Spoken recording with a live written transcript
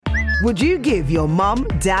Would you give your mum,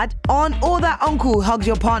 dad, aunt or that uncle who hugs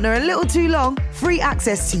your partner a little too long free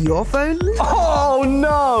access to your phone? Oh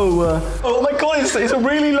no! Oh my god, it's a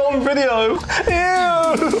really long video.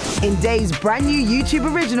 Ew! In Dave's brand new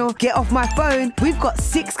YouTube original, Get Off My Phone, we've got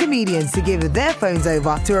 6 comedians to give their phones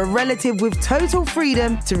over to a relative with total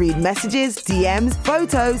freedom to read messages, DMs,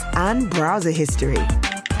 photos and browser history.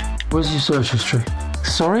 Where's your search history?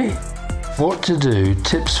 Sorry? What to do,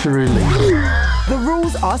 tips for relief. The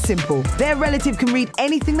rules are simple. Their relative can read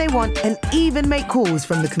anything they want and even make calls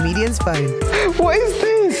from the comedian's phone. What is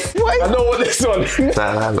this? I know what this one is.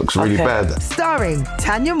 That looks really bad. Starring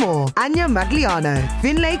Tanya Moore, Anya Magliano,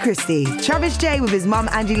 Finlay Christie, Travis J with his mum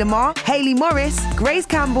Angie Lamar, Hayley Morris, Grace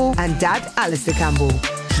Campbell and dad Alistair Campbell.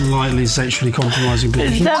 Slightly sexually compromising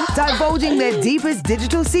people. Divulging their deepest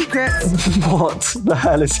digital secrets. What the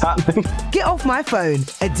hell is happening? Get Off My Phone,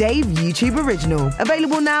 a Dave YouTube original.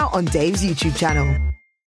 Available now on Dave's YouTube channel.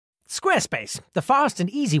 Squarespace, the fast and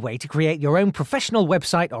easy way to create your own professional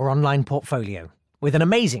website or online portfolio. With an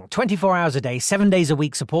amazing 24 hours a day, 7 days a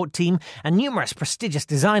week support team and numerous prestigious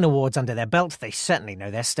design awards under their belt, they certainly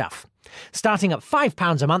know their stuff. Starting at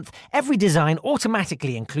 £5 a month, every design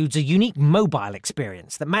automatically includes a unique mobile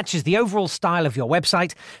experience that matches the overall style of your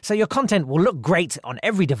website, so your content will look great on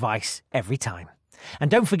every device, every time.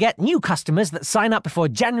 And don't forget, new customers that sign up before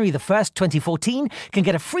January the 1st, 2014 can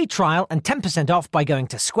get a free trial and 10% off by going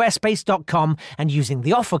to squarespace.com and using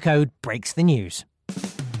the offer code BREAKSTHENEWS.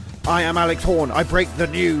 I am Alex Horne, I break the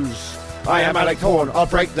news. I am Alex Horne, I'll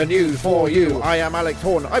break the news for you. I am Alex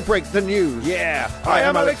Horne, I break the news. Yeah. I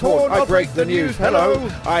am Alex Horne, I'll break the news. Hello.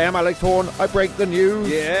 I am Alex Horne, I break the news.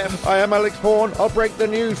 Yeah. I am Alex Horne, I'll break the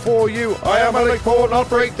news for you. I am Alex Horne, I'll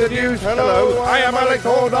break the news. Hello. I am Alex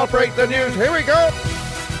Horne, I'll break the news. Here we go.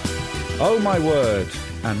 Oh my word,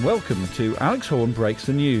 and welcome to Alex Horne Breaks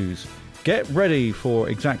the News. Get ready for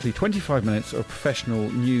exactly 25 minutes of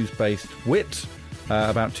professional news-based wit,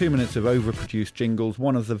 about 2 minutes of overproduced jingles,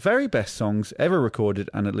 one of the very best songs ever recorded,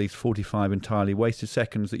 and at least 45 entirely wasted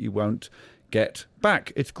seconds that you won't get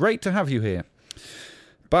back. It's great to have you here.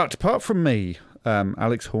 But apart from me,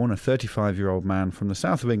 Alex Horne, a 35-year-old man from the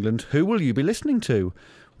south of England, who will you be listening to?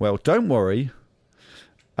 Well, don't worry.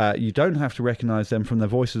 You don't have to recognise them from their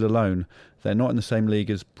voices alone. They're not in the same league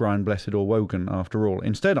as Brian Blessed or Wogan, after all.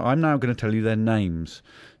 Instead, I'm now going to tell you their names.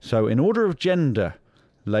 So in order of gender,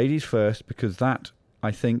 ladies first, because that, I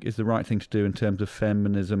think, is the right thing to do in terms of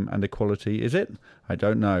feminism and equality. Is it? I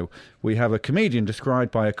don't know. We have a comedian described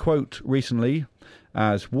by a quote recently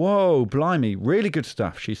as, "Whoa, blimey, really good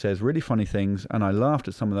stuff. She says really funny things, and I laughed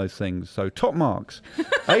at some of those things." So top marks.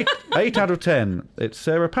 8 out of 10. It's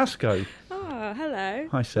Sarah Pascoe. Oh, hello.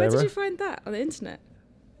 Hi, Sarah. Where did you find that? On the internet?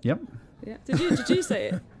 Yep. Yeah. Did you say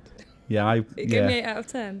it? Yeah, Give me 8 out of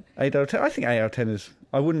 10. 8 out of 10. I think 8 out of 10 is...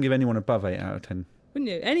 I wouldn't give anyone above 8 out of 10. Wouldn't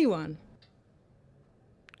you? Anyone?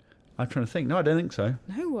 I'm trying to think. No, I don't think so.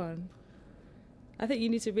 No one. I think you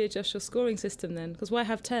need to readjust your scoring system then, because why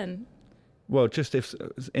have 10? Well, just if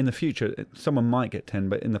in the future someone might get 10,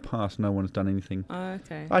 but in the past no one's done anything. Oh,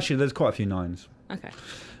 okay. Actually, there's quite a few 9s. Okay.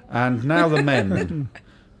 And now the men.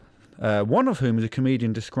 One of whom is a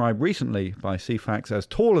comedian described recently by CFAX as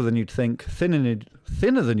taller than you'd think,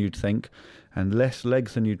 thinner than you'd think, and less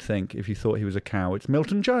legs than you'd think if you thought he was a cow. It's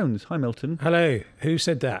Milton Jones. Hi, Milton. Hello. Who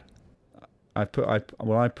said that? I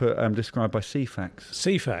put described by CFAX.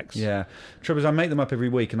 CFAX? Yeah. Trouble is I make them up every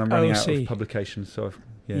week and I'm running out of publications, so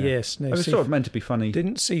yeah. Yes. No, it was sort of meant to be funny.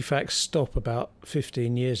 Didn't CFAX stop about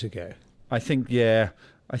 15 years ago? I think that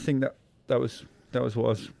was what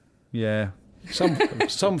was, yeah.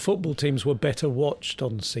 Some football teams were better watched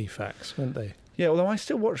on CFAX, weren't they? Yeah, although I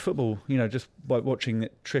still watch football, just by watching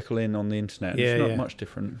it trickle in on the internet. Yeah, it's not much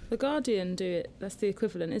different. The Guardian do it. That's the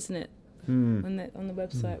equivalent, isn't it? On the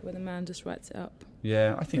website where the man just writes it up.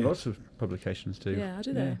 Yeah, I think lots of publications do. Yeah,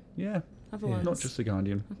 do they? Yeah. Other ones. Not just the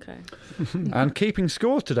Guardian. Okay. And keeping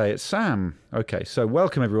scores today, it's Sam. Okay, so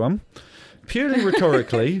welcome everyone. Purely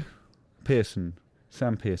rhetorically,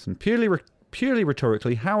 Sam Pearson. Purely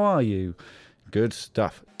rhetorically, how are you? Good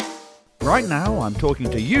stuff. Right now, I'm talking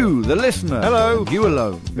to you, the listener. Hello. You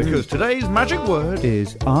alone. Because today's magic word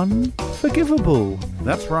is unforgivable.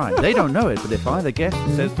 That's right. They don't know it, but if either guest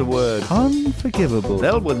says the word unforgivable,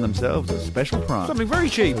 they'll win themselves a special prize. Something very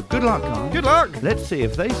cheap. So good luck, guys. Good luck. Let's see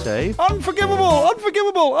if they say unforgivable.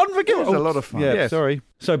 It's a lot of fun. Yeah, sorry.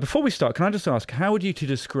 So before we start, can I just ask, how would you to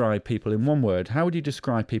describe people in one word? How would you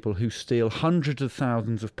describe people who steal hundreds of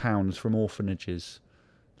thousands of pounds from orphanages?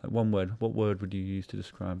 Like one word. What word would you use to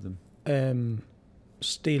describe them?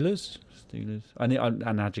 Stealers. I need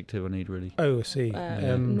an adjective. I need really. Oh, I see.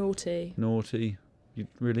 Naughty. Naughty. You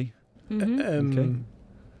really? Mm-hmm. Okay.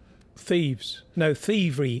 Thieves. No,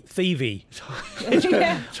 thievery. Thievy. It's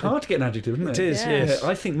hard to get an adjective, isn't it? It is, Yeah. yes.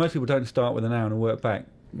 I think most people don't start with a noun and work back.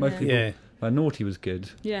 Most people. Yeah. Naughty was good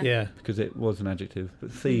Yeah. Yeah. because it was an adjective, but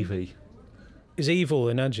thievy. Is evil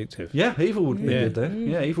an adjective? Yeah, evil would be Yeah. good there.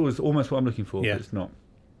 Yeah, evil is almost what I'm looking for, Yeah. but it's not.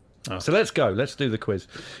 Oh. So let's go. Let's do the quiz.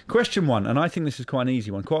 Question 1, and I think this is quite an easy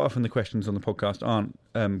one. Quite often the questions on the podcast aren't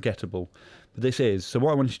gettable, but this is. So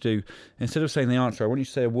what I want you to do, instead of saying the answer, I want you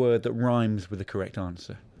to say a word that rhymes with the correct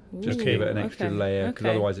answer. Just to Okay. give it an extra Okay. layer, because Okay.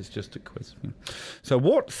 otherwise it's just a quiz. Yeah. So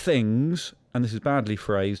what things, and this is badly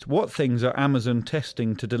phrased, what things are Amazon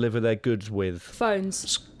testing to deliver their goods with? Phones.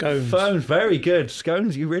 Scones. Phones, very good.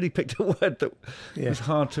 Scones, you really picked a word that Yeah. was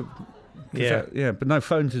hard to... Yeah. Yeah, but no,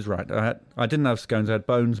 phones is right. I didn't have scones, I had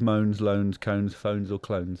bones, moans, loans, cones, phones or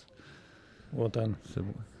clones. Well done. So,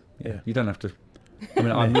 Yeah. you don't have to... I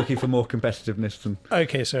mean, I'm looking for more competitiveness than...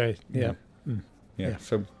 Okay, sorry. Yeah. Yeah,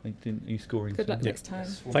 so are you scoring? Good luck some? next time.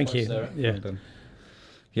 Thank you. Yeah. Well done.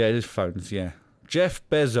 Yeah, it is phones, yeah. Jeff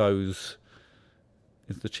Bezos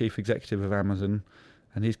is the chief executive of Amazon,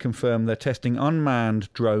 and he's confirmed they're testing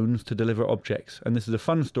unmanned drones to deliver objects. And this is a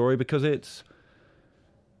fun story because it's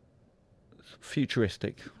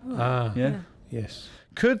futuristic. Ah. Yeah? Yes.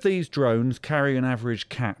 Could these drones carry an average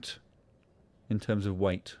cat in terms of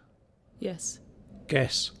weight? Yes.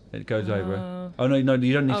 Guess. It goes over. Oh, no, you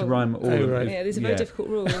don't need to Oh. rhyme all of right. it. Yeah, these are very difficult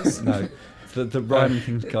rules. No, the rhyming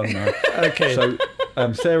thing's gone now. Okay. So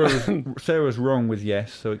Sarah was wrong with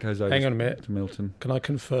yes, so it goes over Hang on a minute. to Milton. Can I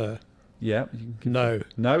confer? Yeah. No.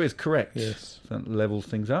 No is correct. Yes. So that levels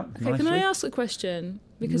things up Okay, nicely. can I ask a question?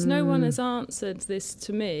 Because no one has answered this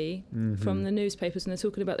to me from the newspapers when they're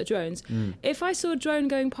talking about the drones. If I saw a drone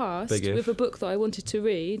going past Big if. with a book that I wanted to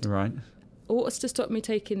read, Right. what's to stop me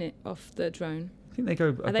taking it off the drone? I think they go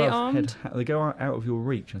above they armed? They go out of your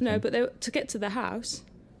reach, I No, think. but to get to the house,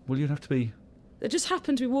 Well, you'd have to be... I just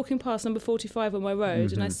happened to be walking past number 45 on my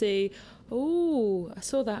road and I see, I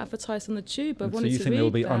saw that advertised on the tube. I so wanted you to think read it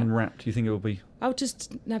will be that. unwrapped? You think it will be... I'll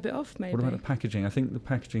just nab it off, maybe. What about the packaging? I think the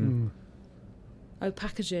packaging...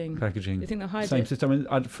 Packaging. Packaging. You think they'll hide Same it? system.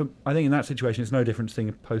 I think in that situation, it's no different to seeing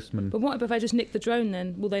a postman. But what if I just nick the drone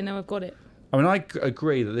then? Will they know I've got it? I mean, I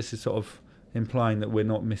agree that this is sort of implying that we're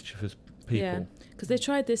not mischievous people. Yeah, because they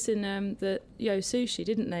tried this in the Yo Sushi,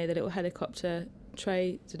 didn't they? The little helicopter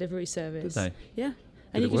tray delivery service. Did they? Yeah. Did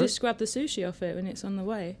And it you can work? just grab the sushi off it when it's on the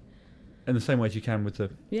way. In the same way as you can with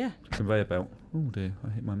the Yeah. conveyor belt. Oh dear,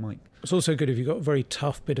 I hit my mic. It's also good if you've got a very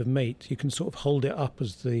tough bit of meat. You can sort of hold it up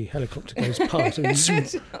as the helicopter goes past. And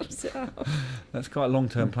Helps it out. That's quite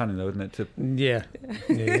long-term planning, though, isn't it? yeah.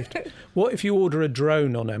 You have to- What if you order a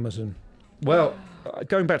drone on Amazon? Well,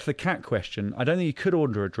 going back to the cat question, I don't think you could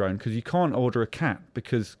order a drone because you can't order a cat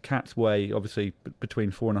because cats weigh obviously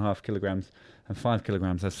between 4.5 kilograms and 5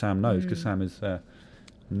 kilograms, as Sam knows, because Sam is a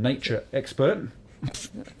nature expert.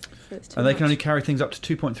 So it's too And they can much. only carry things up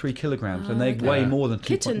to 2.3 kilograms, and they okay. weigh more than 2.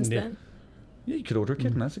 Kittens Yeah. then. Yeah, you could order a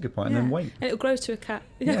kitten. That's a good point, Yeah. and then wait. And it'll grow to a cat.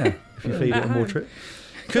 Yeah, if you feed it At and home. water it.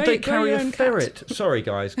 Could Grow- they grow carry your a own cat. ferret? Sorry,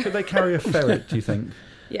 guys. Could they carry a ferret? Do you think?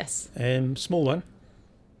 Yes. Small one.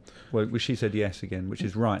 Well, she said yes again, which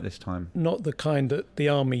is right this time. Not the kind that the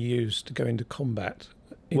army used to go into combat.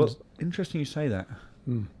 Well, interesting you say that.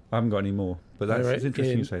 I haven't got any more, but that's it's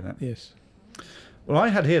interesting you say that. Yes. Well, I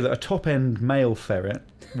had here that a top-end male ferret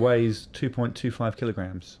weighs 2.25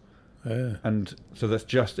 kilograms, and so that's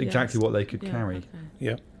just exactly Yes. what they could Yeah, carry. okay.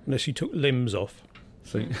 Yeah. Unless you took limbs off.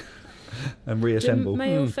 So and Do reassemble.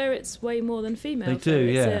 male ferrets weigh more than female They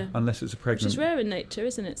do, ferrets? yeah, unless it's a Which pregnant. is rare in nature,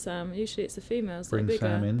 isn't it, Sam? Usually it's the females that are Bring bigger.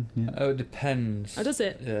 Sam in. Yeah. Oh, it depends. Oh, does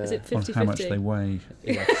it? Yeah. Is it On 50-50? how much they weigh.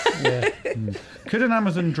 Yeah. Could an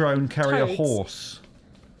Amazon drone carry a Toads. horse?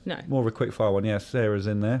 No. More of a quick fire one. Yeah, Sarah's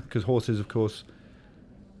in there because horses, of course.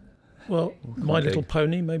 Well, My big. Little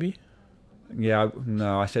Pony, maybe. Yeah,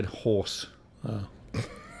 no, I said horse.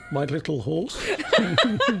 My Little Horse.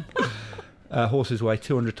 Horses weigh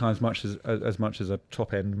 200 times as much as a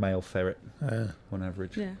top-end male ferret on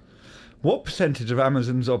average. Yeah. What percentage of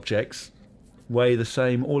Amazon's objects weigh the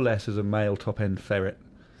same or less as a male top-end ferret?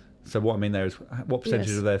 So what I mean there is, what percentage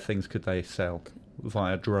Yes. of their things could they sell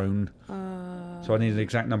via drone? So I need an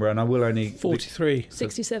exact number, and I will only... 43.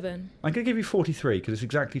 67. I'm going to give you 43 because it's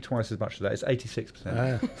exactly twice as much as that. It's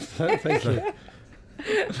 86%. Thank you.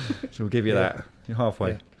 So we'll give you that. You're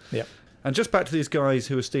halfway. Yeah. And just back to these guys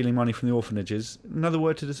who are stealing money from the orphanages. Another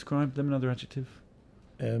word to describe them, another adjective?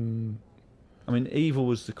 I mean, evil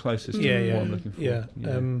was the closest to Yeah, what I'm looking for. yeah.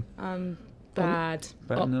 Bad.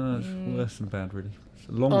 Bad, no, it's worse than bad, really. It's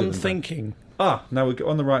longer than bad. Unthinking. No, we're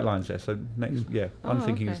on the right lines there. So next,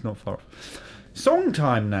 unthinking okay. is not far off. Song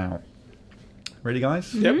time now. Ready,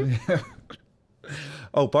 guys? Yep.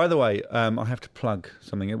 Oh, by the way, I have to plug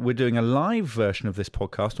something. We're doing a live version of this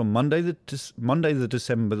podcast on Monday, the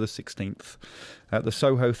December the 16th, at the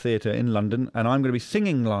Soho Theatre in London, and I'm going to be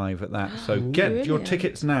singing live at that. So get your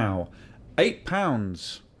tickets now.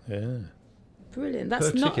 £8. Yeah. Brilliant.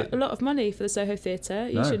 That's Per not ticket. a lot of money for the Soho Theatre.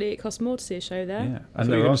 No. Usually it costs more to see a show there. Yeah,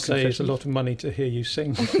 And there they're are say it's a concessions. lot of money to hear you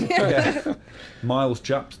sing. Yeah. Miles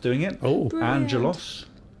Jupp's doing it. Oh. Brilliant. Angelos.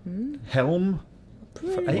 Helm for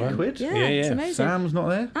Brilliant. £8. Yeah, Yeah, it's yeah. amazing. Sam's not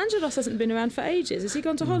there. Angelos hasn't been around for ages. Has he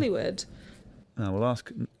gone to Hollywood? We'll ask.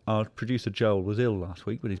 Our producer Joel was ill last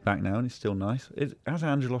week, but he's back now and he's still nice. Has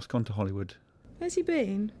Angelos gone to Hollywood? Where's he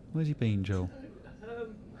been? Where's he been, Joel?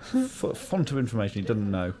 Font of information he doesn't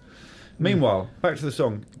know. Meanwhile, back to the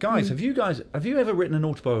song. Guys, have you ever written an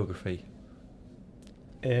autobiography?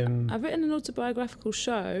 I've written an autobiographical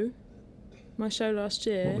show. My show last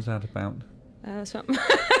year. What was that about? It's about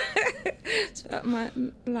it's about my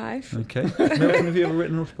life. Okay. Milton, have you ever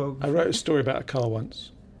written an autobiography? I wrote a story about a car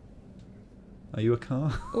once. Are you a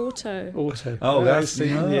car? Auto. Auto. Oh, that's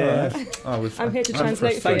yeah. I'm here to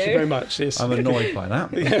translate for Thank you. you very much. Yes. I'm annoyed by that.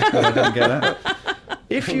 I didn't get that.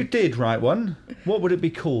 If you did write one, what would it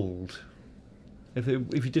be called? If you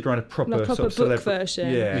did write a proper, Not a proper sort book of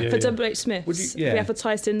version. Yeah. For Yeah. W.H. Smith's. Would you- yeah. We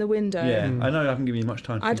advertised in the window. Yeah, I know I haven't given you much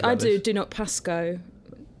time to think I about do. this. Do not Pasco.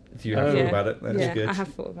 Do you have thought Yeah. about it? That's yeah, good. I have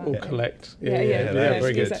thought about Or it. collect. Yeah,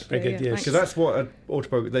 very good. exactly, Very good, yeah, yes. Because that's what an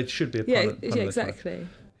autobiography, they should be a Yeah, pun. yeah, exactly.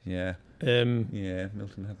 Yeah, Um, yeah,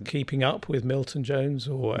 Milton hasn't. Keeping Up with Milton Jones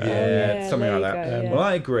or Yeah, yeah, something there like you that. go, yeah. Well,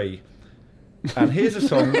 I agree. And here's a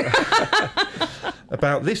song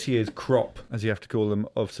about this year's crop, as you have to call them,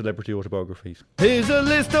 of celebrity autobiographies. Here's a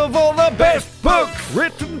list of all the best books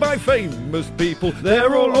written by famous people.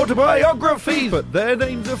 They're all autobiographies, but their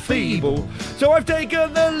names are feeble. So I've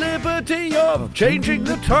taken the liberty of changing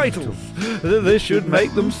the titles. This should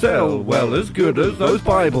make them sell well as good as those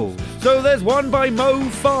Bibles. So there's one by Mo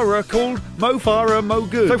Farah called Mo Farah Mo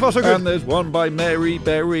Good. So far so good. And there's one by Mary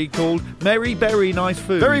Berry called Mary Berry Nice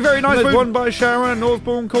Food. Very, very nice food. There's one by Sharon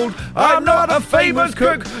Osbourne called I'm Not a Famous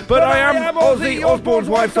Cook, but I am Ozzy Osbourne's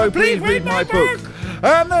wife, so please read my book.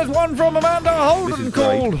 And there's one from Amanda Holden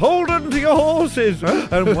called Holden to Your Horses.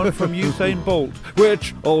 And one from Usain Bolt,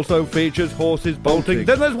 which also features horses bolting.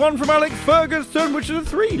 Then there's one from Alex Ferguson, which is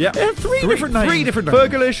three. Yeah, three different names.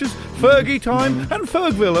 Fergalicious, Fergie Time, and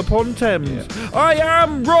Fergville upon Thames. I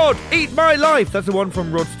am Rod, Eat My Life. That's the one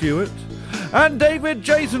from Rod Stewart. And David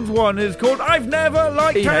Jason's one is called I've Never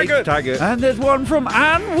Liked Taggart. And there's one from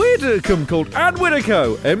Anne Widdecombe called Anne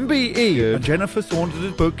Widdecombe, MBE. And Jennifer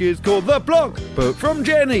Saunders' book is called The Blog Book from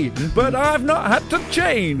Jenny. But I've not had to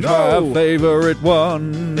change my favourite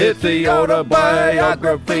one. It's the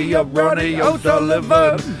autobiography of Ronnie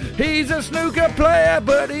O'Sullivan. He's a snooker player,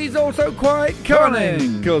 but he's also quite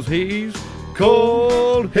cunning. 'Cause he's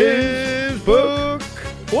called his book...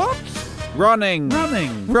 What? Running.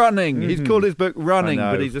 He's called his book Running,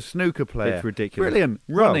 but he's a snooker player. It's ridiculous. Brilliant.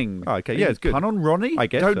 Running. Oh, okay, yeah, it's good. Pun on Ronnie? I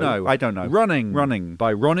guess don't so. know. I don't know. Running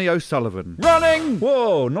by Ronnie O'Sullivan. Running.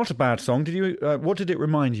 Whoa, not a bad song. Did you? What did it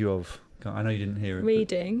remind you of? I know you didn't hear it. but-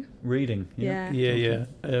 Reading. Reading. Yeah. Yeah.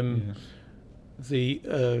 The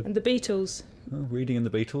And the Beatles. Oh, Reading and the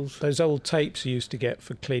Beatles. those old tapes you used to get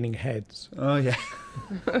for cleaning heads Oh yeah.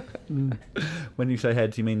 When you say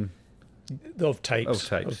heads, you mean? of tapes.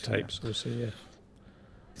 Of tapes, obviously. Yeah.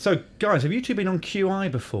 So, guys, have you two been on QI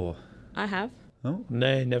before? I have. Oh,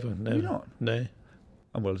 No, never. you not? No.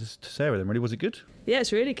 oh well, just to Sarah then. Really, was it good? Yeah,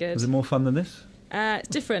 it's really good. Was it more fun than this? It's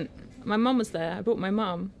different. My mum was there. I brought my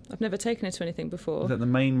mum. I've never taken her to anything before. Is that the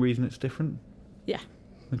main reason it's different? Yeah.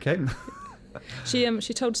 Okay. She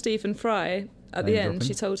told Stephen Fry at the Name end. dropping.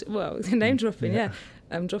 She told name dropping. Yeah.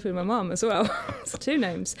 Dropping my mum as well. It's two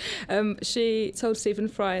names. She told Stephen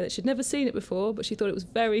Fry that she'd never seen it before, but she thought it was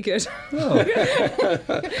very good. Oh,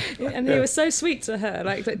 And he was so sweet to her,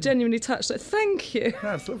 like genuinely touched. Like, thank you.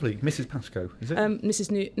 that's lovely. Mrs. Pascoe, is it?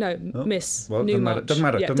 Mrs. New, no, Oh, Miss well, Newmarch. doesn't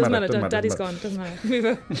matter, Yeah, doesn't matter, doesn't matter, Daddy's doesn't gone. Doesn't matter.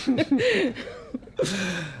 Move on.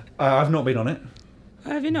 I've not been on it.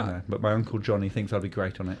 Have you not? No, but my Uncle Johnny thinks I'd be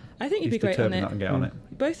great on it. I think you'd He's be great on determined it. that I can get on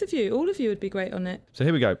it. Both of you, all of you would be great on it. So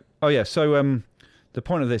here we go. Oh yeah, so the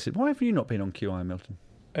point of this is, why have you not been on QI, Milton?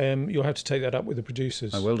 You'll have to take that up with the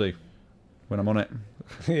producers. I will do, when I'm on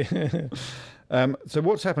it. So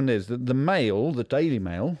what's happened is that the Mail, the Daily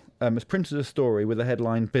Mail, has printed a story with the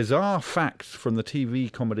headline, Bizarre Facts from the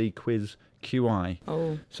TV Comedy Quiz QI.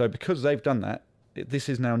 Oh. So because they've done that, this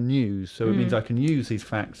is now news, so it means I can use these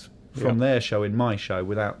facts from their show in my show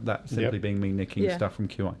without that simply being me nicking stuff from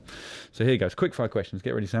QI. So here goes. Quick fire questions.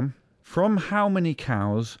 Get ready, Sam. From how many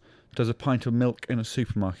cows does a pint of milk in a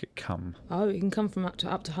supermarket come? Oh, it can come from up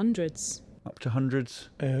to hundreds. up to hundreds?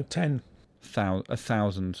 10.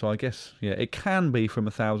 1,000. So I guess, yeah, it can be from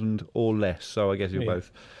 1,000 or less. So I guess you're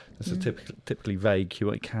both. That's a typically vague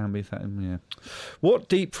QI. It can be that. Yeah. What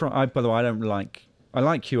deep fried? By the way, I like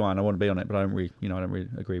QI and I want to be on it, but I don't really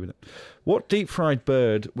agree with it. What deep fried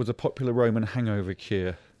bird was a popular Roman hangover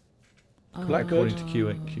cure? Blackbird. According to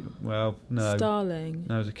QI. Well, no. Starling.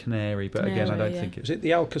 No, it was a canary, but again, I don't think it's. Is it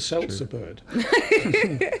the Alka-Seltzer bird?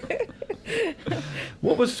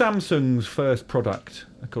 What was Samsung's first product,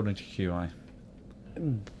 according to QI?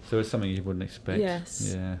 So it's something you wouldn't expect.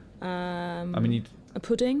 Yes. Yeah. I mean, a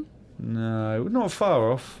pudding? No, not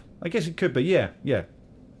far off. I guess it could be. Yeah.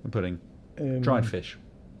 A pudding. Dried fish.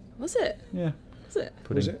 Was it? Yeah. Was it?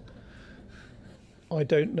 Pudding. Was it? I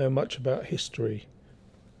don't know much about history.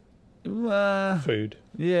 Food.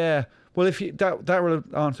 Yeah. Well, if you, that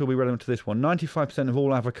answer will be relevant to this one. 95% of all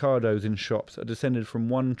avocados in shops are descended from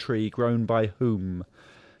one tree grown by whom?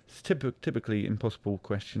 It's typically impossible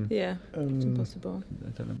question. Yeah, it's impossible. I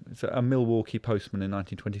don't know. It's a Milwaukee postman in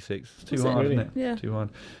 1926. It's too hard, really? isn't it? Yeah. Too hard.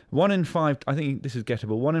 1 in 5, I think this is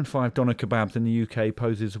gettable, 1 in 5 doner kebabs in the UK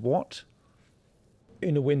poses what?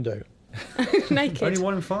 In a window. Naked. Only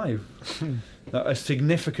 1 in 5. A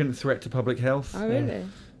significant threat to public health. Oh, really?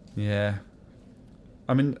 Yeah.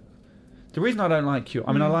 I mean, the reason I don't like QI,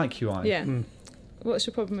 I like QI. Yeah. What's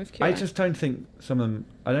your problem with QI? I just don't think some of them,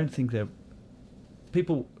 I don't think they're,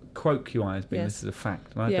 people quote QI as being this is a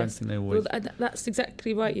fact, and I don't think they always. Well, that's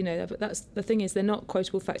exactly right, but that's the thing is they're not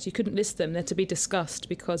quotable facts. You couldn't list them. They're to be discussed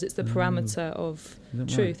because it's the parameter of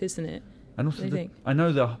truth, isn't it? And also, I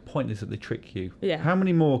know the point is that they trick you. Yeah. How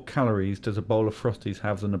many more calories does a bowl of Frosties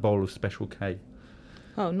have than a bowl of Special K?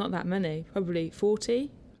 Oh, not that many. Probably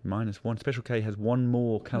 40. -1. Special K has 1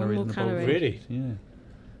 more calorie than a bowl. Really? Yeah.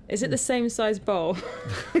 Is it the same size bowl?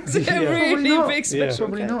 Is it a really big Special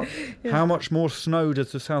Probably K? not. Yeah. How much more snow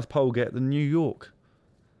does the South Pole get than New York?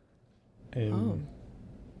 -1.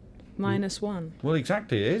 Well,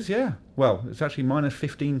 exactly, it is, yeah. Well, it's actually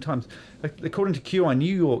 -15 times. According to QI,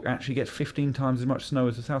 New York actually gets 15 times as much snow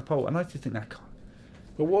as the South Pole, and I just think that can't.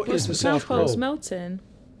 But what is the South South Pole's Pole? melting,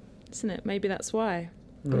 isn't it? Maybe that's why.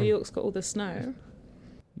 New York's got all the snow.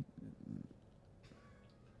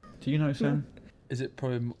 Do you know, Sam? Is it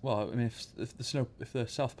probably? Well, I mean, if the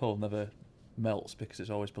South Pole never melts because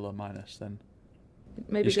it's always below minus, then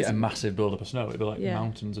Maybe you just get a massive build-up of snow. It'd be like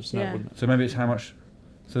mountains of snow, wouldn't it? So maybe it's how much.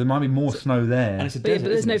 So there might be more snow there. And it's a But, desert, but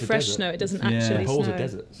there's isn't no it? It's a fresh desert. snow. It doesn't Yeah. actually The poles snow. are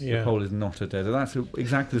deserts. The pole is not a desert. That's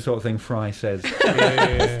exactly the sort of thing Fry says.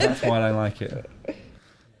 That's why I don't like it.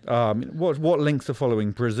 What links the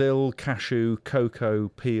following? Brazil, cashew, cocoa,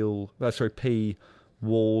 pea,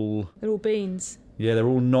 wall. They're all beans. Yeah, they're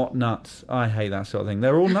all not nuts. I hate that sort of thing.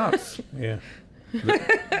 They're all nuts. Yeah.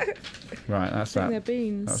 Right, that's I think that. they're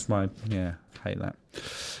beans. That's my, hate that.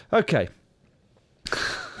 Okay.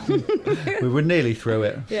 We were nearly through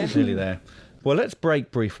it. Yeah. Nearly there. Well, let's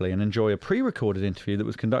break briefly and enjoy a pre-recorded interview that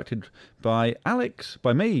was conducted by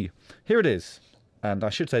me. Here it is. And I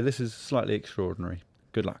should say this is slightly extraordinary.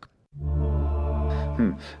 Good luck.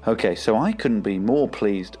 Okay, so I couldn't be more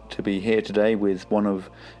pleased to be here today with one of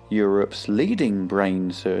Europe's leading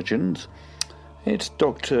brain surgeons. It's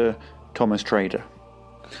Dr. Thomas Trader.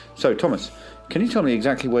 So, Thomas, can you tell me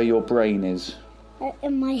exactly where your brain is?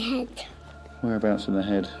 In my head. Whereabouts in the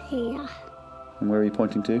head? Here. And where are you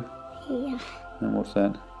pointing to? Here. And what's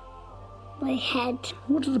that? My head.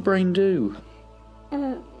 What does the brain do?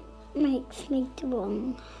 Makes me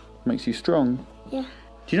strong. Makes you strong? Yeah.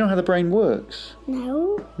 Do you know how the brain works?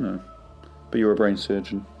 No. No. But you're a brain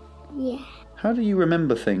surgeon. Yeah. How do you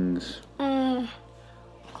remember things?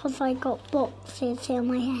 Because I got boxes in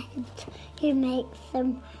my head. It makes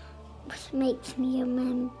me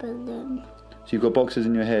remember them. So you've got boxes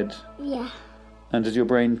in your head? Yeah. And does your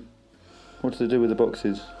brain... What does it do with the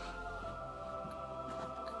boxes?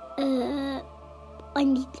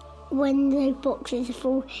 When the boxes are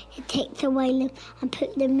full, it takes away them and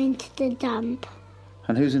put them into the dump.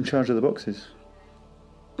 And who's in charge of the boxes?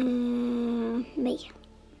 Me.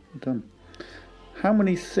 Done. How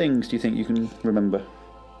many things do you think you can remember?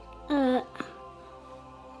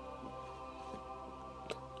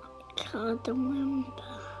 Can't remember.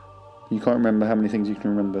 You can't remember how many things you can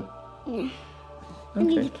remember? Yeah.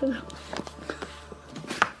 Okay.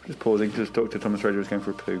 Just pausing because Dr. Thomas Trader was going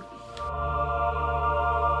for a poo.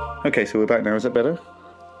 Okay, so we're back now. Is that better?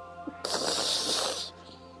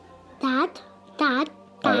 Dad,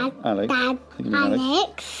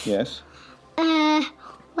 Alex. Yes.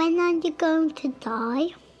 When are you going to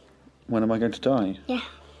die? When am I going to die? Yeah.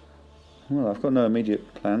 Well, I've got no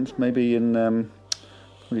immediate plans. Maybe in,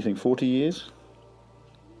 what do you think, 40 years?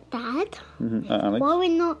 Dad, Alex? why we're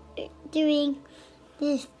not doing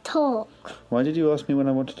this talk. Why did you ask me when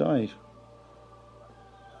I wanted to eat?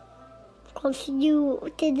 Because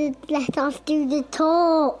you didn't let us do the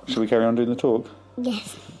talk. Shall we carry on doing the talk?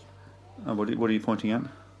 Yes. Oh, what are you pointing at?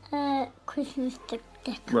 Christmas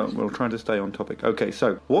decor. Well, we'll try to stay on topic. Okay,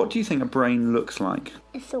 so what do you think a brain looks like?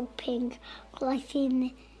 It's all pink, like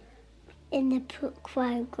in the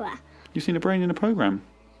program. You've seen a brain in a programme?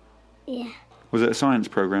 Yeah. Was it a science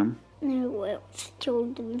programme? No, it was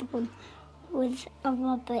children's one with a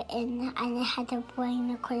rubber in, and it had a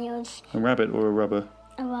brain because it was A rabbit or a rubber?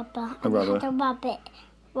 a rubber. A rubber. It had a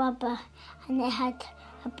rubber, and it had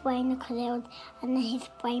a brain because it was, and then his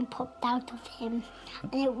brain popped out of him,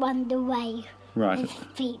 and it runned away. Right. His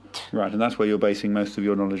feet. Right, and that's where you're basing most of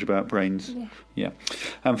your knowledge about brains. Yeah.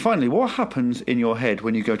 And finally, what happens in your head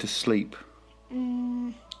when you go to sleep?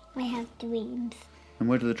 I have dreams. And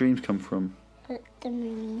where do the dreams come from? But the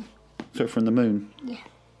moon. So from the moon? Yeah.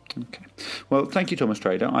 Okay. Well, thank you, Thomas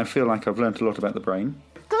Trader. I feel like I've learnt a lot about the brain.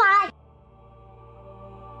 Goodbye.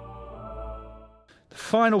 The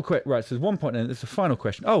final question. Right, so there's one point in it. There's the final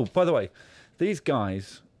question. Oh, by the way, these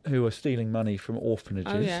guys who are stealing money from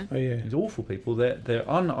orphanages. Oh, yeah. These awful people.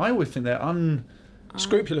 I always think they're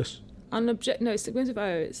Scrupulous. No, it's begins with O.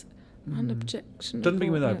 It's unobjectionable. Doesn't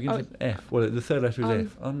begin with O. It begins with F. Well, the third letter is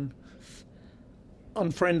F.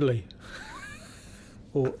 Unfriendly.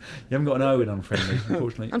 Or you haven't got an O in unfriendly,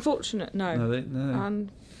 unfortunately. Unfortunate, no. No.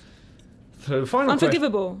 So the final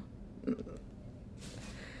Unforgivable.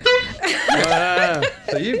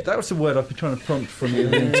 So that was the word I've been trying to prompt from you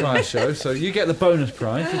the entire show. So you get the bonus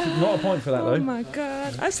prize. This is not a point for that, though. Oh my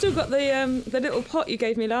god! I've still got the little pot you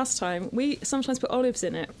gave me last time. We sometimes put olives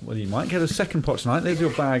in it. Well, you might get a second pot tonight. There's your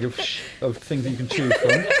bag of things that you can choose from.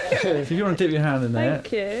 So if you want to dip your hand in there,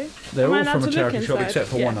 Thank you. they're Am I all allowed from a to charity look shop inside? except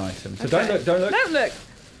for Yeah. one item. So Okay. don't look. Don't look.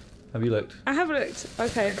 Have you looked? I have looked.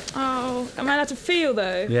 Okay. Oh, am I allowed to feel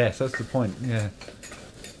though? Yes, that's the point. Yeah.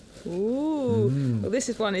 Ooh. Well, this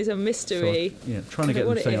one is a mystery. So, trying to get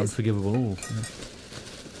them to say unforgivable. Ooh,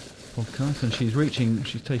 podcast, and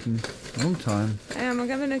she's taking a long time. I'm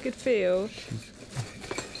having a good feel.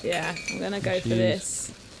 Yeah, I'm going to go for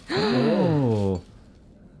this. Oh.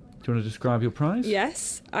 Do you want to describe your prize?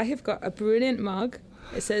 Yes, I have got a brilliant mug.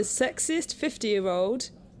 It says sexiest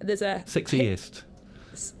 50-year-old. There's a... Sexiest.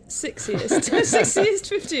 Sexiest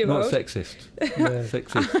 50-year-old. Not sexist.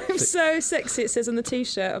 Sexist. I'm so sexy, it says on the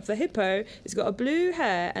T-shirt of the hippo. It's got a blue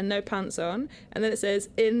hair and no pants on. And then it says,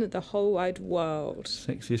 in the whole wide world.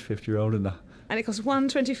 Sexiest 50-year-old in the... And it costs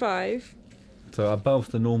 $1.25. So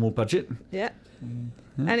above the normal budget. Yeah.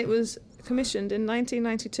 And it was commissioned in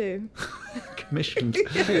 1992. Commissioned?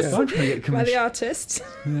 Yes. I'm trying to get commissioned. By the artist.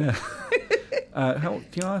 Yeah.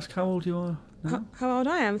 Do you ask how old you are? No? How old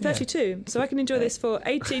I am? 32. So I can enjoy this for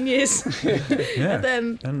 18 years. Yeah,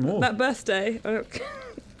 and then more. That birthday.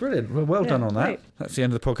 Brilliant. Well done on that. Great. That's the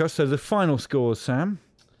end of the podcast. So the final scores, Sam.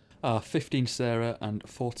 15 to Sarah and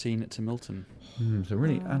 14 to Milton. So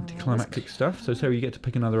really anticlimactic stuff. So Sarah, you get to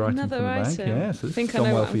pick another item from the bag. Yeah, so I think I gone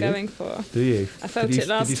know well what I'm going for. Do you? I felt it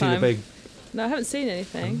last Did you time. see the big... No, I haven't seen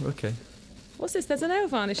anything. Oh, okay. What's this? There's a nail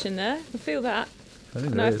varnish in there. I feel that. I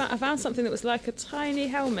think No, there is. I found something that was like a tiny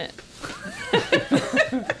helmet.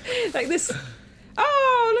 Like this.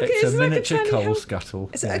 Oh, look, It's a like miniature tiny coal scuttle.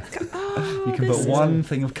 It's Yeah. You can this put is- one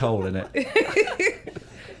thing of coal in it.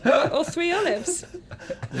 or 3 olives.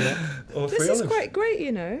 Or This is quite great,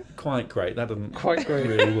 you know. Quite great. That doesn't Quite great.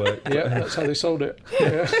 really work. Yeah, that's how they sold it.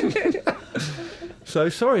 Yeah. So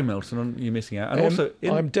sorry, Milton, on you missing out. And also,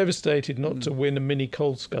 I'm devastated not to win a mini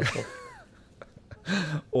coal scuttle.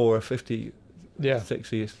 or a 50. Yeah.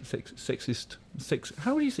 Sexist.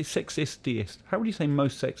 How would you say sexistiest? How would you say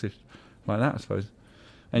most sexist? Like that, I suppose.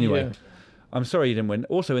 Anyway, Yeah. I'm sorry you didn't win.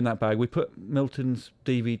 Also in that bag, we put Milton's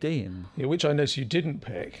DVD in. Yeah, which I noticed you didn't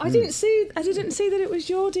pick. I didn't see that it was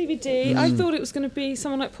your DVD. I thought it was going to be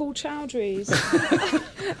someone like Paul Chowdhury's.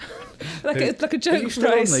 like a joke Are you still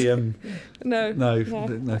on phrase. the,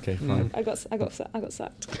 No. Okay, fine. I got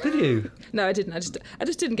sacked. Did you? No, I didn't. I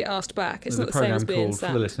just didn't get asked back. It's There's not the same as being called, for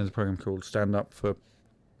sacked. the listeners, a program called Stand Up for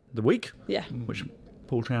the Week. Yeah. Which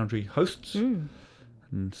Paul Chowdhury hosts. And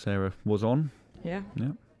Sarah was on. Yeah. Yeah.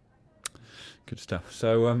 Good stuff.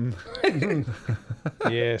 So,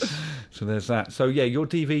 Yes. So there's that. So yeah, your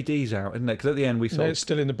DVD's out, isn't it? Because at the end we No, sold it's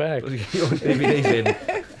still in the bag. your DVD's in.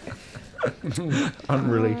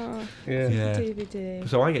 Unreleased. Oh, Yeah. DVD.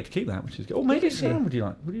 So I get to keep that, which is good. Oh, maybe DVD. Sam, would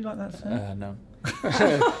you like that, Sam? No.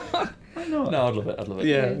 Why not? No, I'd love it.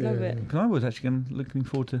 Yeah. Love it. Because I was actually looking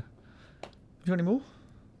forward to... Have you got any more?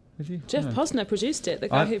 Did you? Jeff No. Posner produced it, the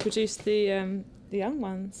guy who produced the Young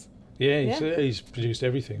Ones. Yeah, he's produced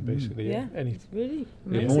everything basically. Yeah, anything. Really Yeah,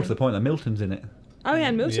 amazing. more to the point, that Milton's in it. Oh yeah,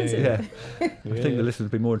 and Milton's in it. I think the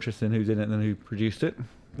listeners will be more interested in who's in it than who produced it.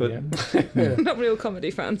 But Not real comedy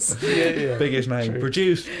fans. Biggest name,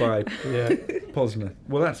 produced by Yeah. Posner.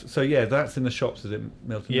 Well, that's in the shops, is it,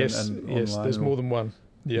 Milton? Yes, and yes. online There's and more all? than one.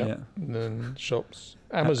 Yeah. And then shops.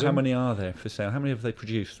 Amazon. How many are there for sale? How many have they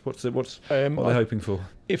produced? What are they hoping for?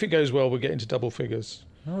 If it goes well, we'll get into double figures.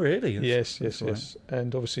 Oh, really? Yes. Right.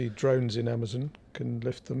 And obviously drones in Amazon can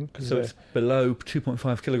lift them. So it's below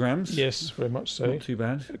 2.5 kilograms? Yes, very much so. Not too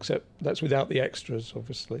bad. Except that's without the extras,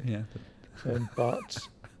 obviously. Yeah. There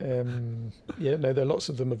are lots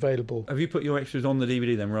of them available. Have you put your extras on the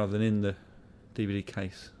DVD then rather than in the DVD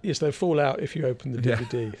case? Yes, they fall out if you open the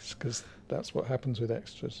DVDs because that's what happens with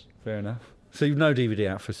extras. Fair enough. So you've no DVD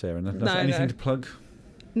out for Sarah? Anything to plug?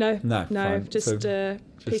 No, fine. just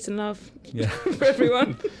peace and love for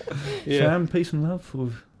everyone. Sam, peace and love? Or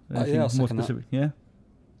anything I'll more second that. specific? Yeah?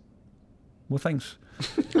 Well, thanks.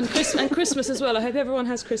 And Christmas as well. I hope everyone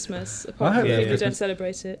has Christmas, apart from people who don't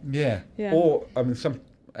celebrate it. Yeah. Or,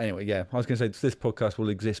 anyway, I was going to say this podcast will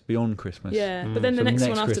exist beyond Christmas. Yeah, but then the next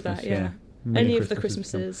one after Christmas, that, any of the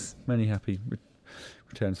Christmases. Many happy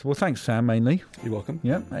returns. Well, thanks, Sam, mainly. You're welcome.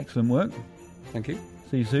 Yeah, excellent work. Thank you.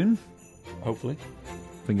 See you soon. Hopefully.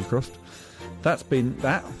 Fingers crossed. That's been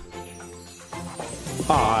that.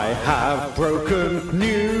 I have broken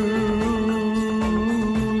news.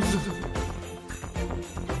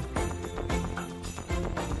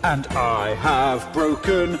 And I have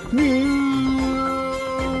broken news.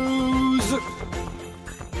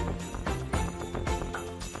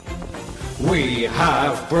 We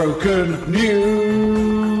have broken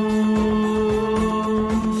news.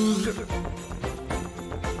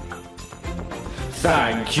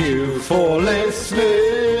 Thank you for listening.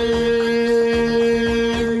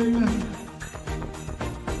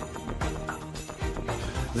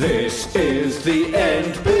 This is the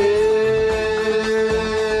end bit.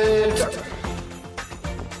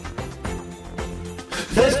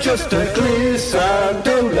 There's just a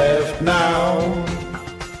glissando left now.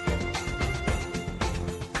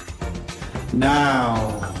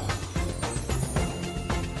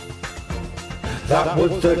 That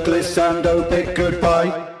was the glissando bit.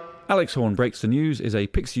 Goodbye. Alex Horne Breaks the News is a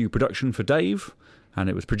Pixiu production for Dave, and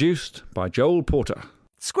it was produced by Joel Porter.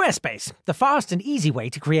 Squarespace, the fast and easy way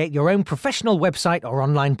to create your own professional website or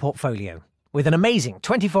online portfolio. With an amazing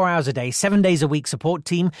 24 hours a day, 7 days a week support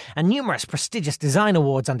team and numerous prestigious design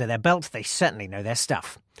awards under their belt, they certainly know their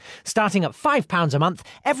stuff. Starting at £5 a month,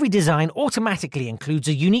 every design automatically includes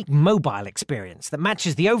a unique mobile experience that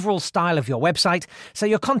matches the overall style of your website, so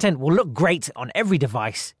your content will look great on every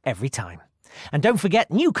device, every time. And don't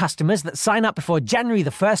forget, new customers that sign up before January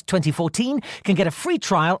the 1st, 2014 can get a free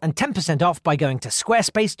trial and 10% off by going to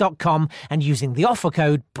squarespace.com and using the offer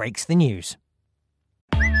code BreaksTheNews.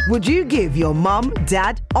 Would you give your mum,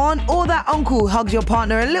 dad, aunt, or that uncle who hugs your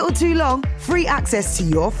partner a little too long free access to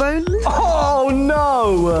your phone? Oh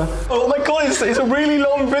no! Oh my god, it's a really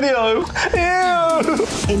long video.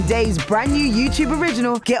 Ew! In Dave's brand new YouTube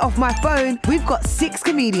original, Get Off My Phone, we've got 6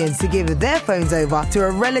 comedians to give their phones over to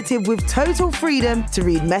a relative with total freedom to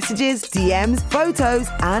read messages, DMs, photos,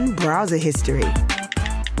 and browser history.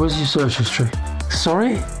 Where's your search history?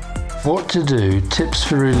 Sorry? What to do, tips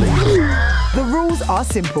for relief. The rules are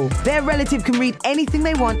simple. Their relative can read anything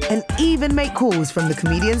they want and even make calls from the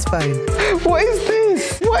comedian's phone. What is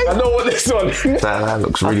this? I know what this one is. That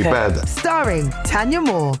looks really bad. Starring Tanya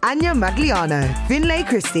Moore, Anya Magliano, Finlay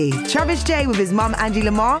Christie, Travis J with his mum Angie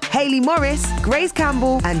Lamar, Hayley Morris, Grace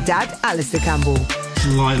Campbell, and dad Alistair Campbell.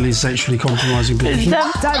 Slightly sexually compromising people.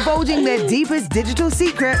 Divulging their deepest digital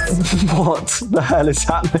secrets. What the hell is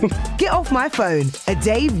happening? Get Off My Phone, a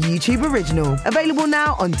Dave YouTube original. Available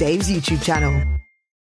now on Dave's YouTube channel.